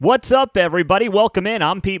What's up, everybody? Welcome in.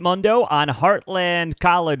 I'm Pete Mundo on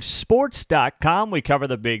HeartlandCollegeSports.com. We cover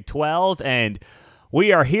the Big 12, and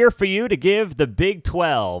we are here for you to give the Big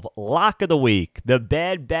 12 lock of the week, the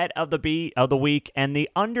bad bet of the week, and the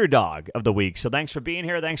underdog of the week. So thanks for being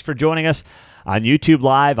here. Thanks for joining us on YouTube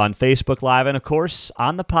Live, on Facebook Live, and, of course,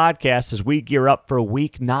 on the podcast as we gear up for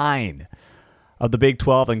Week 9 of the Big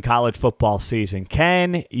 12 and college football season.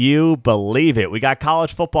 Can you believe it? We got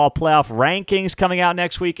college football playoff rankings coming out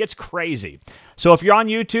next week. It's crazy. So if you're on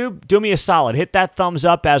YouTube, do me a solid. Hit that thumbs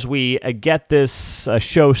up as we get this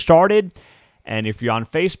show started. And if you're on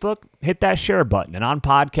Facebook, hit that share button. And on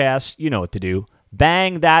podcasts, you know what to do.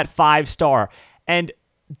 Bang that 5-star. And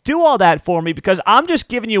do all that for me because I'm just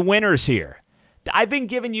giving you winners here. I've been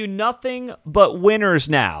giving you nothing but winners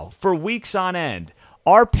now for weeks on end.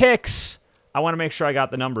 Our picks, I want to make sure I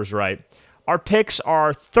got the numbers right. Our picks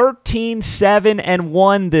are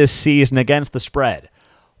 13-7-1 this season against the spread.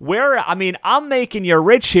 I'm making you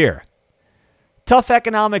rich here. Tough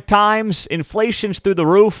economic times, inflation's through the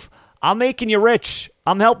roof. I'm making you rich.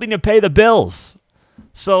 I'm helping you pay the bills.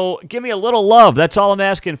 So give me a little love. That's all I'm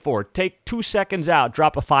asking for. Take 2 seconds out,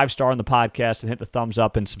 drop a 5-star on the podcast, and hit the thumbs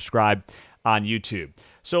up and subscribe on YouTube.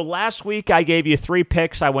 So last week I gave you 3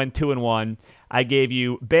 picks. I went 2-1. I gave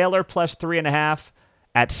you Baylor plus 3.5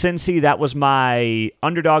 at Cincy. That was my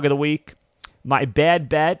underdog of the week. My bad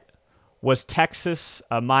bet was Texas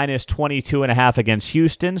minus 22.5 against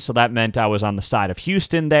Houston. So that meant I was on the side of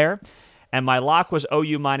Houston there. And my lock was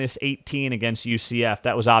OU minus 18 against UCF.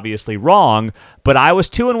 That was obviously wrong, but I was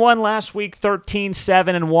 2-1 last week,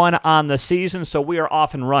 13-7-1 on the season, so we are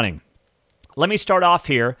off and running. Let me start off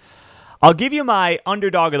here. I'll give you my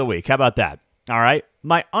underdog of the week. How about that? All right.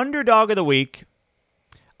 My underdog of the week,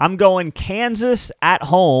 I'm going Kansas at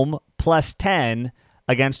home plus 10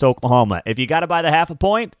 against Oklahoma. If you got to buy the half a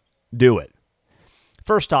point, do it.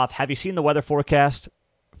 First off, have you seen the weather forecast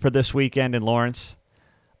for this weekend in Lawrence?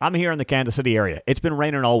 I'm here in the Kansas City area. It's been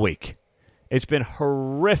raining all week. It's been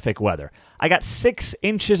horrific weather. I got 6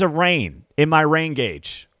 inches of rain in my rain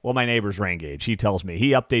gauge. Well, my neighbor's rain gauge, he tells me.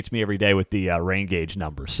 He updates me every day with the rain gauge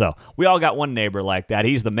numbers. So we all got one neighbor like that.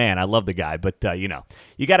 He's the man. I love the guy. But, you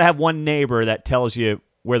got to have one neighbor that tells you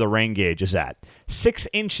where the rain gauge is at. 6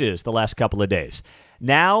 inches the last couple of days.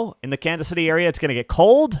 Now, in the Kansas City area, it's going to get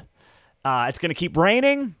cold. It's going to keep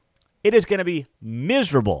raining. It is going to be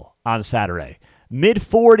miserable on Saturday.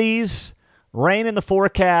 Mid-40s, rain in the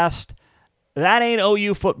forecast. That ain't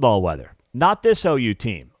OU football weather. Not this OU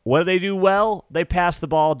team. What do they do well? They pass the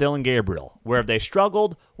ball, Dylan Gabriel. Where have they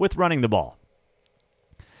struggled? With running the ball.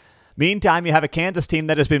 Meantime, you have a Kansas team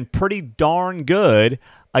that has been pretty darn good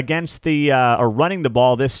against or running the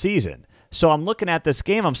ball this season. So I'm looking at this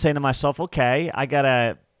game, I'm saying to myself, okay, I got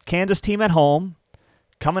a Kansas team at home,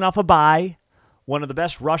 coming off a bye, one of the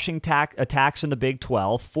best rushing attacks in the Big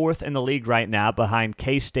 12, 4th in the league right now behind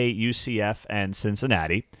K-State, UCF, and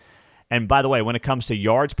Cincinnati. And by the way, when it comes to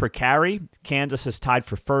yards per carry, Kansas is tied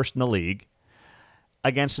for 1st in the league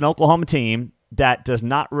against an Oklahoma team that does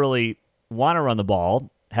not really want to run the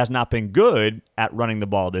ball, has not been good at running the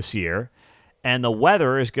ball this year, and the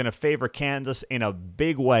weather is going to favor Kansas in a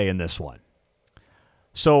big way in this one.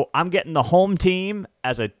 So I'm getting the home team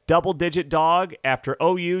as a double-digit dog after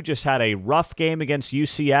OU just had a rough game against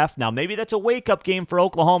UCF. Now, maybe that's a wake-up game for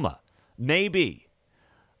Oklahoma. Maybe.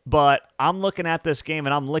 But I'm looking at this game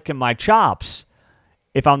and I'm licking my chops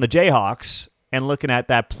if I'm the Jayhawks and looking at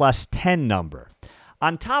that plus 10 number.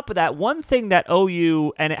 On top of that, one thing that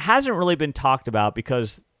OU, and it hasn't really been talked about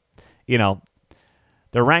because,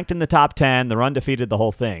 they're ranked in the top 10, they're undefeated, the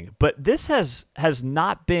whole thing. But this has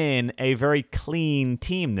not been a very clean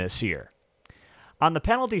team this year. On the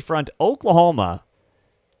penalty front, Oklahoma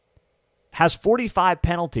has 45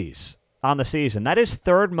 penalties on the season. That is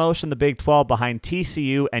 3rd most in the Big 12 behind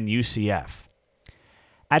TCU and UCF.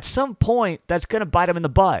 At some point, that's going to bite them in the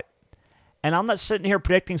butt. And I'm not sitting here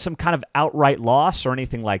predicting some kind of outright loss or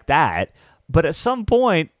anything like that, but at some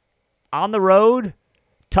point, on the road,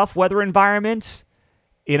 tough weather environments,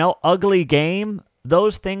 ugly game,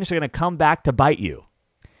 those things are going to come back to bite you.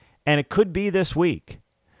 And it could be this week.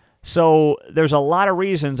 So there's a lot of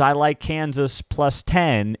reasons I like Kansas plus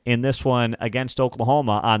 10 in this one against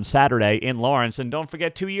Oklahoma on Saturday in Lawrence. And don't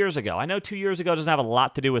forget 2 years ago. I know 2 years ago doesn't have a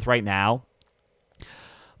lot to do with right now,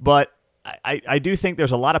 but I do think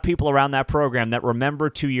there's a lot of people around that program that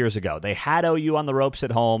remember 2 years ago. They had OU on the ropes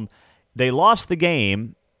at home. They lost the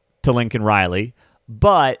game to Lincoln Riley,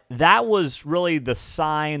 but that was really the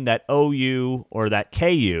sign that OU or that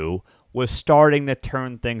KU was starting to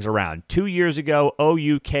turn things around. 2 years ago,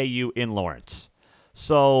 OU-KU in Lawrence.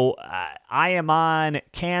 So I am on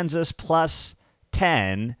Kansas plus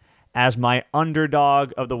 10 as my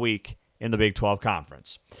underdog of the week in the Big 12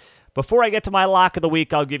 Conference. Before I get to my lock of the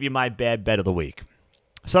week, I'll give you my bad bet of the week.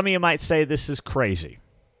 Some of you might say this is crazy,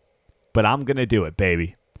 but I'm going to do it,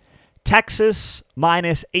 baby. Texas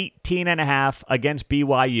minus 18.5 against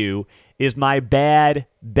BYU is my bad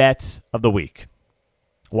bet of the week.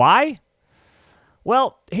 Why?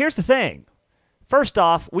 Well, here's the thing. First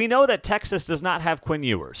off, we know that Texas does not have Quinn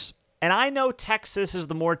Ewers. And I know Texas is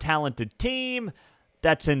the more talented team.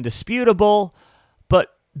 That's indisputable.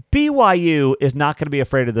 But BYU is not going to be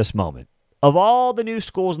afraid of this moment. Of all the new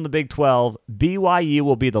schools in the Big 12, BYU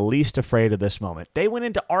will be the least afraid of this moment. They went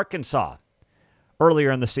into Arkansas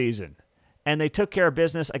earlier in the season, and they took care of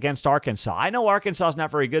business against Arkansas. I know Arkansas is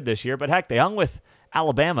not very good this year, but heck, they hung with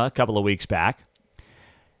Alabama a couple of weeks back.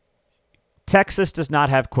 Texas does not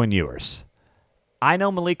have Quinn Ewers. I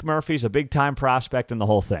know Malik Murphy's a big-time prospect in the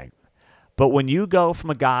whole thing, but when you go from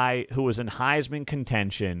a guy who was in Heisman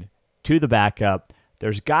contention to the backup,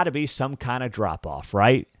 there's got to be some kind of drop-off,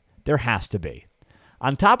 right? There has to be.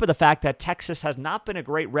 On top of the fact that Texas has not been a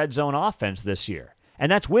great red zone offense this year,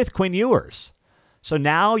 and that's with Quinn Ewers. So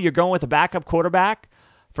now you're going with a backup quarterback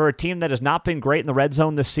for a team that has not been great in the red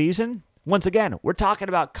zone this season? Once again, we're talking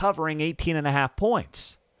about covering 18.5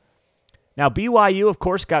 points. Now, BYU, of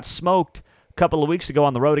course, got smoked a couple of weeks ago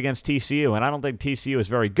on the road against TCU, and I don't think TCU is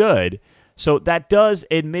very good. So that does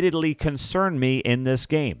admittedly concern me in this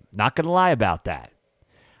game. Not going to lie about that.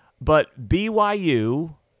 But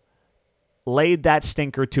BYU laid that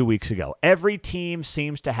stinker 2 weeks ago. Every team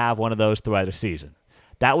seems to have one of those throughout the season.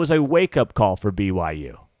 That was a wake-up call for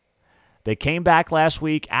BYU. They came back last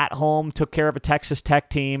week at home, took care of a Texas Tech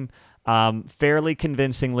team fairly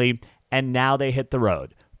convincingly, and now they hit the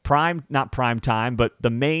road. Not prime time, but the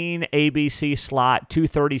main ABC slot,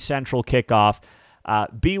 2:30 Central kickoff.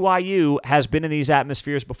 BYU has been in these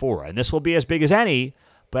atmospheres before, and this will be as big as any,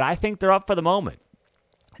 but I think they're up for the moment.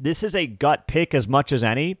 This is a gut pick as much as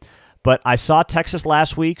any, but I saw Texas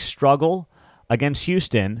last week struggle against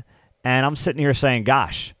Houston, and I'm sitting here saying,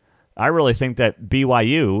 gosh, I really think that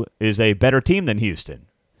BYU is a better team than Houston.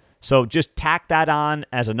 So just tack that on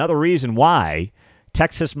as another reason why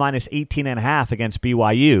Texas minus 18.5 against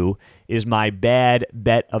BYU is my bad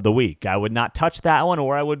bet of the week. I would not touch that one,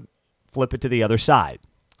 or I would flip it to the other side.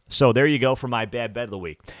 So there you go for my bad bet of the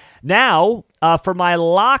week. Now, for my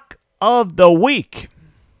lock of the week,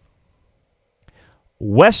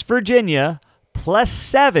 West Virginia plus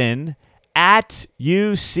 7 at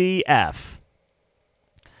UCF.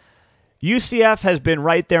 UCF has been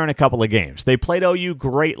right there in a couple of games. They played OU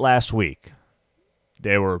great last week.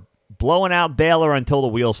 They were blowing out Baylor until the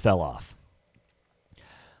wheels fell off.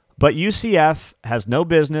 But UCF has no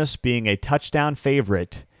business being a touchdown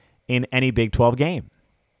favorite in any Big 12 game.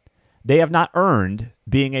 They have not earned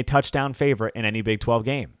being a touchdown favorite in any Big 12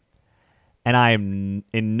 game. And I am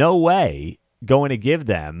in no way going to give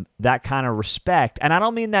them that kind of respect. And I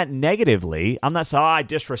don't mean that negatively. I'm not saying, I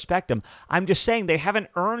disrespect them. I'm just saying they haven't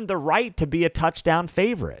earned the right to be a touchdown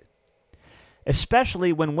favorite.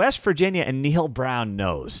 Especially when West Virginia and Neil Brown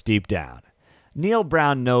knows deep down. Neil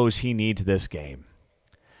Brown knows he needs this game.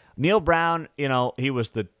 Neil Brown, he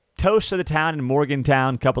was the toast of the town in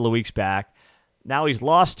Morgantown a couple of weeks back. Now he's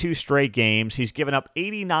lost 2 straight games. He's given up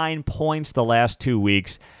 89 points the last 2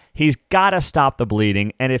 weeks. He's got to stop the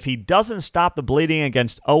bleeding. And if he doesn't stop the bleeding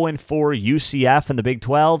against 0-4 UCF in the Big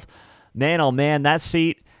 12, man, oh man, that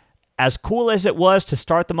seat, as cool as it was to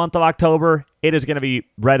start the month of October, it is going to be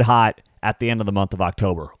red hot at the end of the month of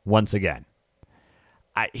October once again.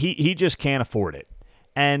 He just can't afford it.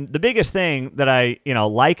 And the biggest thing that I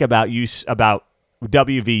like about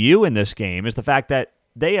WVU in this game is the fact that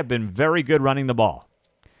they have been very good running the ball.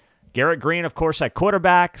 Garrett Green, of course, at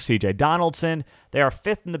quarterback, C.J. Donaldson. They are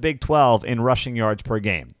 5th in the Big 12 in rushing yards per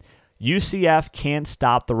game. UCF can't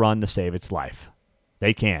stop the run to save its life.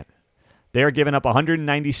 They can't. They are giving up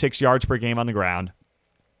 196 yards per game on the ground.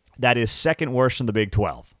 That is second worst in the Big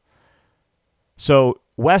 12. So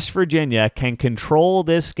West Virginia can control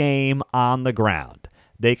this game on the ground.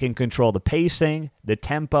 They can control the pacing, the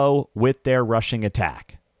tempo with their rushing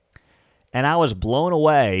attack. And I was blown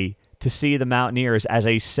away to see the Mountaineers as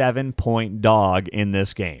a 7-point dog in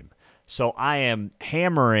this game. So I am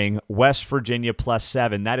hammering West Virginia plus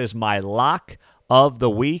 7. That is my lock of the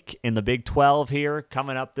week in the Big 12 here,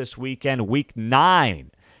 coming up this weekend, week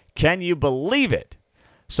 9. Can you believe it?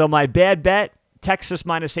 So my bad bet, Texas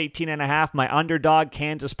minus 18.5. My underdog,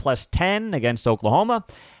 Kansas plus 10 against Oklahoma.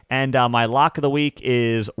 And my lock of the week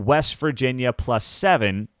is West Virginia plus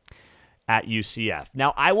 7 at UCF.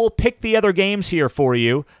 Now, I will pick the other games here for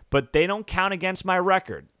you, but they don't count against my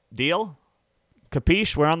record. Deal?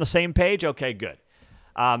 Capiche? We're on the same page? Okay, good.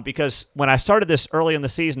 Because when I started this early in the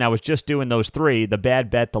season, I was just doing those three, the bad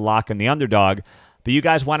bet, the lock, and the underdog. But you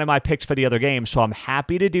guys wanted my picks for the other games, so I'm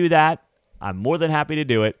happy to do that. I'm more than happy to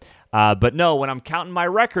do it. But no, when I'm counting my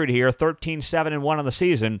record here, 13-7-1 on the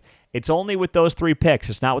season, it's only with those three picks.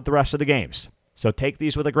 It's not with the rest of the games. So take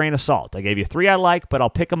these with a grain of salt. I gave you three I like, but I'll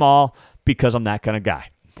pick them all because I'm that kind of guy.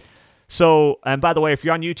 So, and by the way, if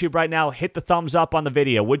you're on YouTube right now, hit the thumbs up on the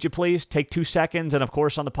video. Would you please? Take 2 seconds. And of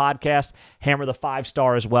course, on the podcast, hammer the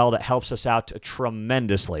 5-star as well. That helps us out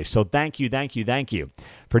tremendously. So thank you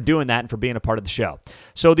for doing that and for being a part of the show.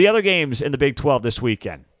 So the other games in the Big 12 this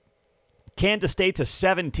weekend. Kansas State's a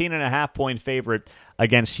 17.5-point favorite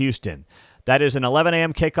against Houston. That is an 11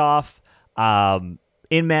 a.m. kickoff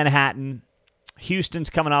in Manhattan. Houston's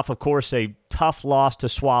coming off, of course, a tough loss to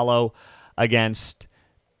swallow against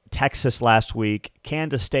Texas last week.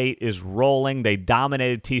 Kansas State is rolling. They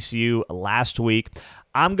dominated TCU last week.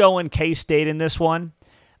 I'm going K-State in this one.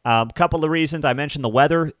 A couple of reasons. I mentioned the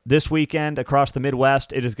weather this weekend across the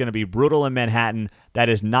Midwest. It is going to be brutal in Manhattan. That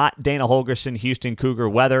is not Dana Holgorsen, Houston Cougar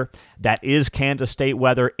weather. That is Kansas State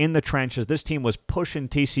weather in the trenches. This team was pushing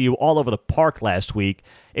TCU all over the park last week.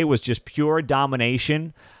 It was just pure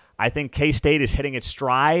domination. I think K-State is hitting its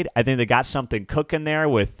stride. I think they got something cooking there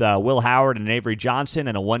with Will Howard and Avery Johnson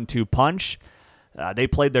and a 1-2 punch. They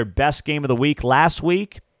played their best game of the week last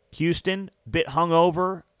week. Houston, bit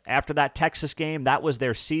hungover after that Texas game. That was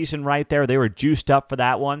their season right there. They were juiced up for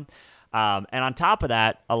that one. And on top of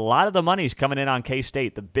that, a lot of the money's coming in on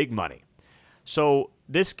K-State, the big money. So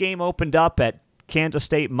this game opened up at Kansas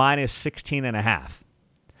State minus 16.5.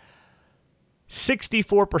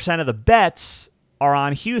 64% of the bets are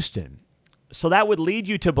on Houston. So that would lead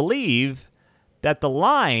you to believe that the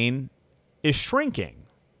line is shrinking.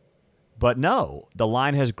 But no, the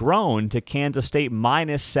line has grown to Kansas State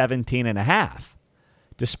minus 17.5,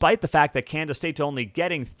 despite the fact that Kansas State's only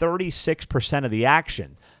getting 36% of the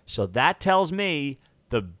action. So that tells me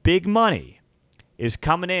the big money is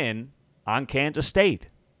coming in on Kansas State.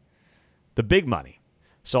 The big money.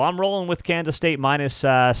 So I'm rolling with Kansas State minus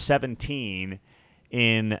 17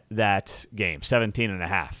 in that game,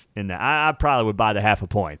 17.5. In that, I probably would buy the half a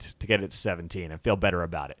point to get it to 17 and feel better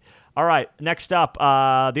about it. All right, next up,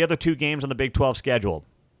 the other two games on the Big 12 schedule.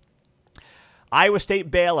 Iowa State,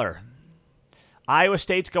 Baylor. Iowa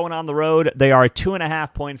State's going on the road. They are a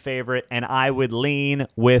 2.5-point favorite, and I would lean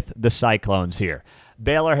with the Cyclones here.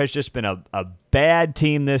 Baylor has just been a bad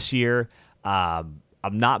team this year. I'm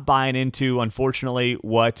not buying into, unfortunately,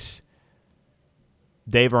 what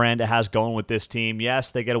Dave Aranda has going with this team. Yes,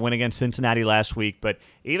 they get a win against Cincinnati last week, but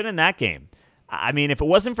even in that game, I mean, if it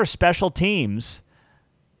wasn't for special teams,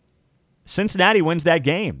 Cincinnati wins that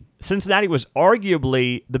game. Cincinnati was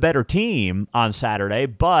arguably the better team on Saturday,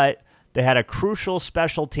 but they had a crucial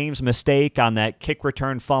special teams mistake on that kick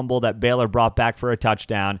return fumble that Baylor brought back for a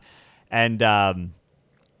touchdown. And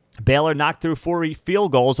Baylor knocked through 4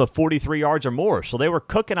 field goals of 43 yards or more. So they were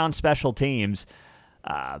cooking on special teams,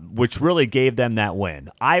 which really gave them that win.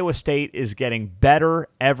 Iowa State is getting better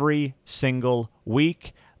every single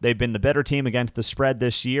week. They've been the better team against the spread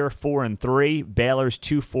this year, 4-3. Baylor's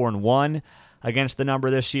 2-4-1 against the number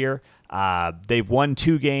this year. They've won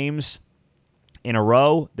 2 games in a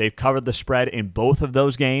row. They've covered the spread in both of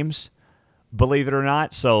those games, believe it or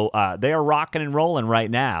not. So they are rocking and rolling right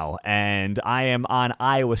now, and I am on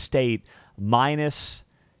Iowa State minus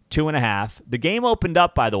 2.5. The game opened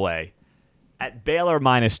up, by the way, at Baylor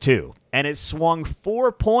minus 2, and it swung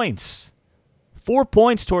 4 points. 4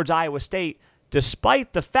 points towards Iowa State,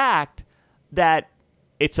 despite the fact that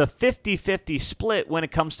it's a 50-50 split when it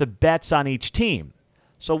comes to bets on each team.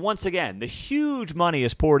 So once again, the huge money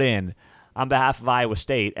is poured in on behalf of Iowa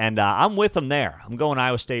State, and I'm with them there. I'm going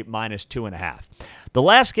Iowa State minus 2.5. The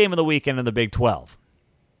last game of the weekend in the Big 12.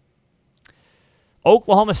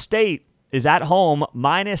 Oklahoma State is at home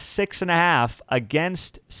minus 6.5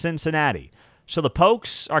 against Cincinnati. So the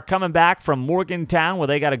Pokes are coming back from Morgantown, where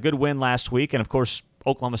they got a good win last week, and of course,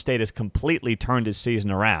 Oklahoma State has completely turned its season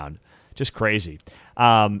around. Just crazy.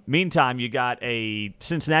 Meantime, you got a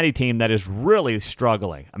Cincinnati team that is really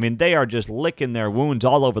struggling. I mean, they are just licking their wounds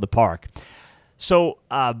all over the park. So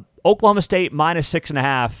Oklahoma State minus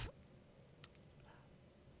 6.5.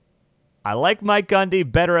 I like Mike Gundy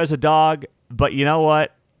better as a dog, but you know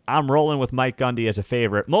what? I'm rolling with Mike Gundy as a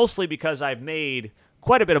favorite, mostly because I've made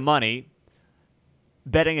quite a bit of money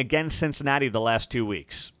betting against Cincinnati the last 2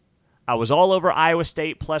 weeks. I was all over Iowa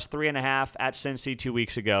State plus 3.5 at Cincy 2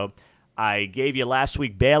 weeks ago. I gave you last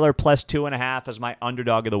week Baylor plus 2.5 as my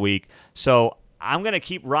underdog of the week. So I'm going to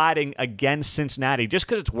keep riding against Cincinnati just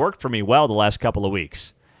because it's worked for me well the last couple of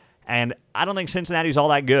weeks. And I don't think Cincinnati's all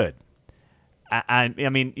that good. I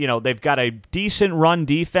mean, they've got a decent run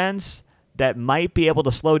defense that might be able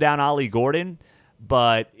to slow down Ollie Gordon.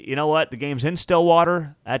 But you know what? The game's in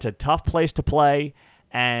Stillwater. That's a tough place to play.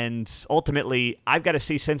 And ultimately, I've got to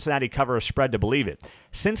see Cincinnati cover a spread to believe it.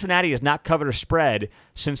 Cincinnati has not covered a spread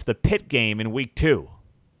since the Pitt game in week 2.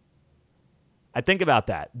 I think about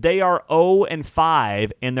that. They are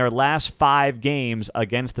 0-5 in their last 5 games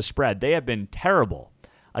against the spread. They have been terrible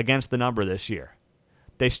against the number this year.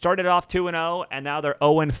 They started off 2-0, and now they're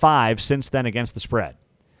 0-5 since then against the spread.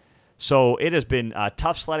 So it has been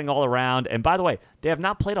tough sledding all around. And by the way, they have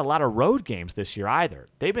not played a lot of road games this year either.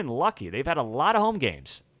 They've been lucky. They've had a lot of home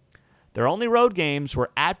games. Their only road games were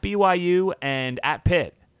at BYU and at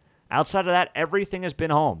Pitt. Outside of that, everything has been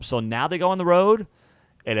home. So now they go on the road.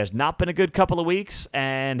 It has not been a good couple of weeks.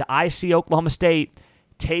 And I see Oklahoma State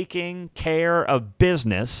taking care of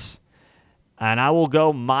business. And I will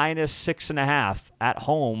go -6.5 at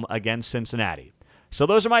home against Cincinnati. So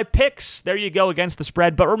those are my picks. There you go against the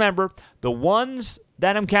spread. But remember, the ones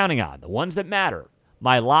that I'm counting on, the ones that matter.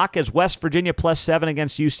 My lock is West Virginia +7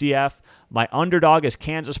 against UCF. My underdog is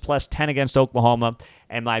Kansas +10 against Oklahoma.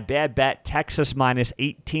 And my bad bet, Texas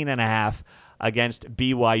 -18.5 against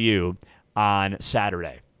BYU on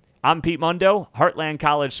Saturday. I'm Pete Mundo, Heartland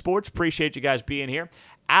College Sports. Appreciate you guys being here.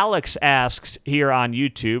 Alex asks here on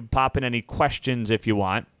YouTube, pop in any questions if you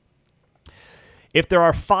want. If there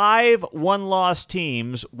are 5 one-loss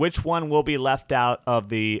teams, which one will be left out of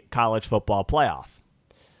the college football playoff?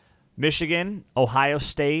 Michigan, Ohio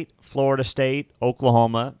State, Florida State,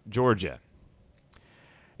 Oklahoma, Georgia.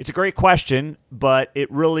 It's a great question, but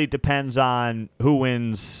it really depends on who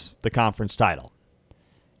wins the conference title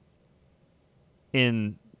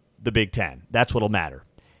in the Big Ten. That's what'll matter.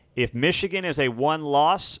 If Michigan is a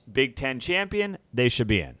one-loss Big Ten champion, they should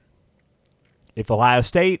be in. If Ohio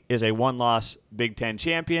State is a one-loss Big Ten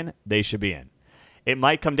champion, they should be in. It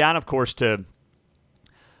might come down, of course, to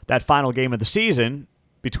that final game of the season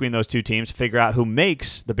between those two teams, figure out who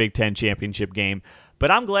makes the Big Ten championship game.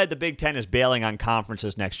 But I'm glad the Big Ten is bailing on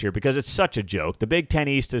conferences next year because it's such a joke. The Big Ten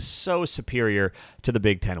East is so superior to the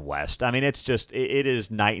Big Ten West. I mean, it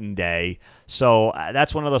is night and day. So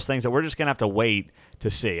that's one of those things that we're just going to have to wait to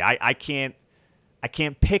see. I can't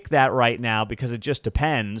pick that right now because it just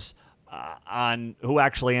depends on who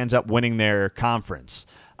actually ends up winning their conference.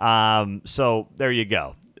 So there you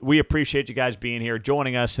go. We appreciate you guys being here,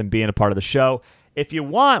 joining us, and being a part of the show. If you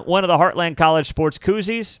want one of the Heartland College Sports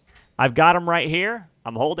koozies, I've got them right here.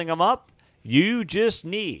 I'm holding them up. You just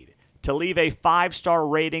need to leave a 5-star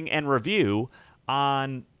rating and review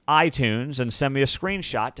on iTunes and send me a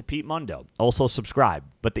screenshot to Pete Mundo. Also subscribe.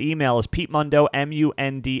 But the email is petemundo,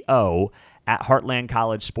 MUNDO,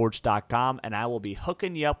 @heartlandcollegesports.com, and I will be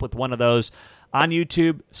hooking you up with one of those on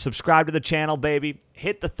YouTube. Subscribe to the channel, baby.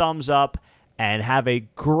 Hit the thumbs up, and have a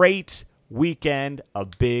great weekend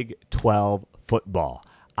of Big 12 football.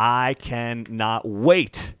 I cannot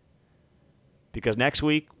wait because next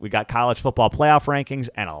week we got college football playoff rankings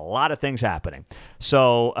and a lot of things happening.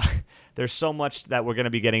 So there's so much that we're going to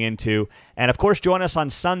be getting into. And, of course, join us on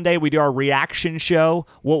Sunday. We do our reaction show.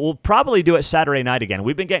 We'll probably do it Saturday night again.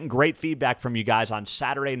 We've been getting great feedback from you guys on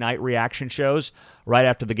Saturday night reaction shows right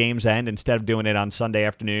after the game's end instead of doing it on Sunday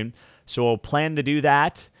afternoon. So we'll plan to do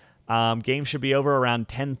that. Game should be over around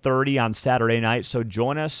 10:30 on Saturday night. So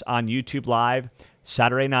join us on YouTube Live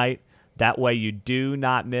Saturday night. That way you do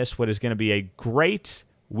not miss what is going to be a great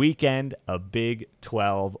weekend of Big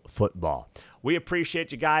 12 football. We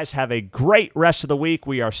appreciate you guys. Have a great rest of the week.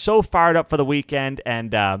 We are so fired up for the weekend,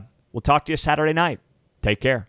 and we'll talk to you Saturday night. Take care.